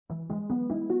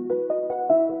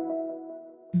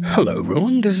Hello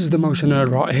everyone, this is the Motion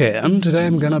Nerd right here, and today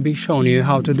I'm gonna be showing you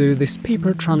how to do this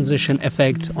paper transition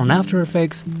effect on After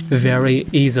Effects very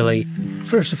easily.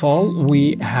 First of all,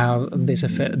 we have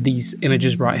these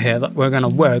images right here that we're gonna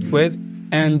work with,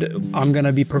 and I'm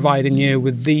gonna be providing you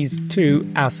with these two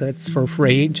assets for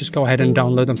free. Just go ahead and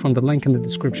download them from the link in the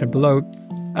description below.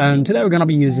 And today we're gonna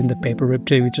be using the paper rip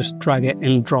too. Just drag it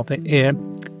and drop it here.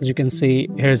 As you can see,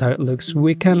 here's how it looks.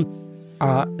 We can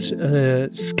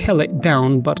scale it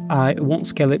down, but I won't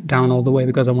scale it down all the way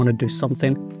because I want to do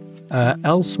something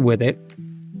else with it.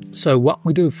 So what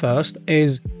we do first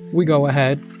is we go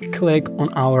ahead, click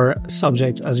on our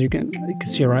subject. As you can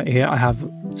see right here, I have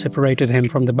separated him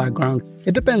from the background.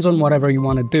 It depends on whatever you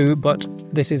want to do, but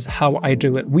this is how I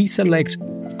do it. We select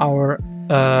our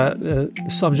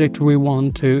subject we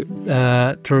want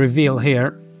to reveal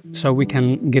here, so we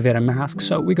can give it a mask.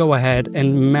 So we go ahead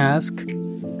and mask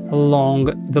along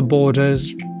the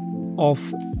borders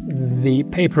of the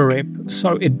paper rip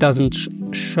so it doesn't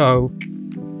show.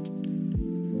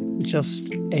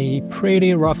 Just a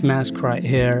pretty rough mask right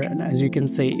here, and as you can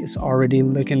see, it's already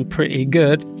looking pretty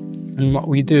good. And what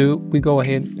we do, we go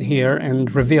ahead here and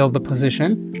reveal the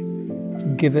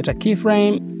position, give it a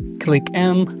keyframe, click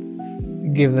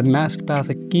M, give the mask path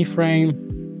a keyframe.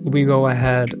 We go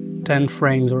ahead 10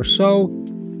 frames or so,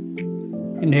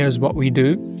 and here's what we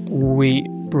do. We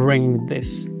bring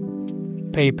this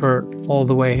paper all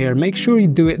the way here. Make sure you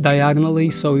do it diagonally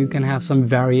so you can have some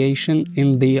variation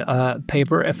in the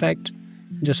paper effect.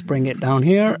 Just bring it down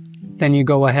here. Then you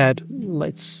go ahead,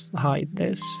 let's hide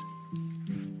this.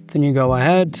 Then you go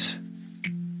ahead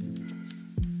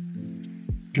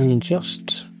and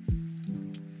just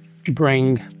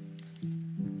bring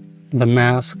the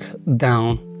mask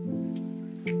down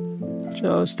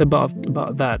just above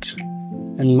that.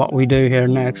 And what we do here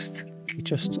next, we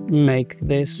just make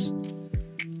this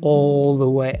all the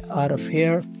way out of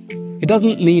here. It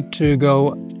doesn't need to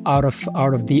go out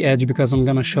of the edge because I'm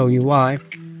gonna show you why.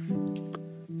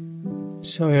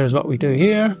 So here's what we do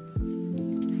here.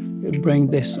 We bring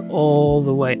this all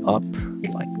the way up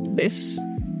like this.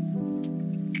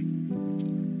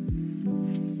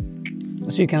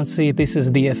 As you can see, this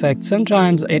is the effect.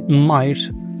 Sometimes it might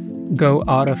go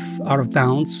out of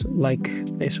bounds like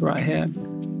this right here.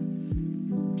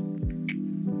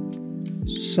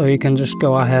 So you can just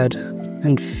go ahead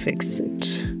and fix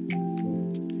it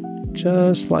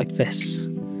just like this.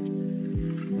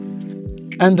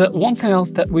 And one thing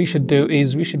else that we should do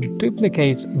is we should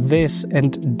duplicate this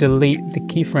and delete the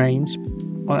keyframes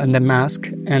and the mask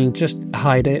and just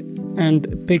hide it, and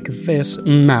pick this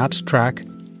matte track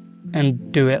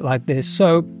and do it like this.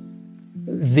 So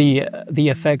the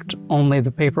effect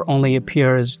the paper only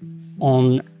appears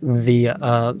on the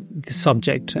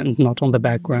subject and not on the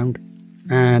background.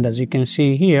 And as you can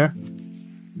see here,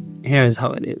 here's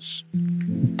how it is.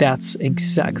 That's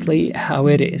exactly how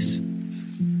it is.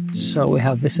 So we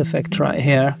have this effect right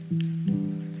here.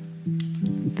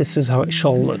 This is how it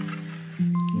should look.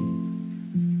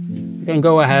 You can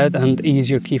go ahead and ease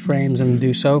your keyframes and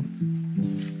do so.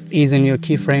 Easing your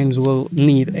keyframes will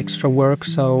need extra work,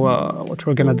 so what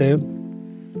we're gonna do,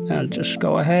 I'll just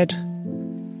go ahead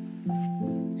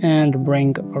and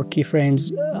bring our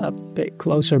keyframes a bit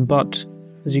closer, but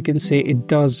as you can see, it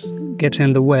does get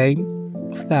in the way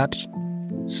of that,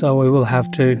 so we will have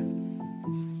to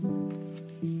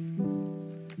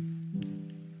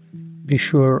be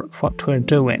sure of what we're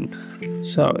doing.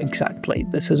 So exactly,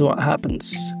 this is what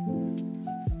happens.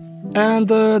 And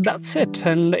that's it.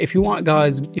 And if you want,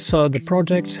 guys, you saw the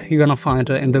project, you're gonna find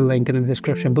it in the link in the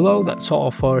description below. That's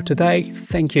all for today.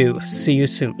 Thank you. See you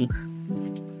soon.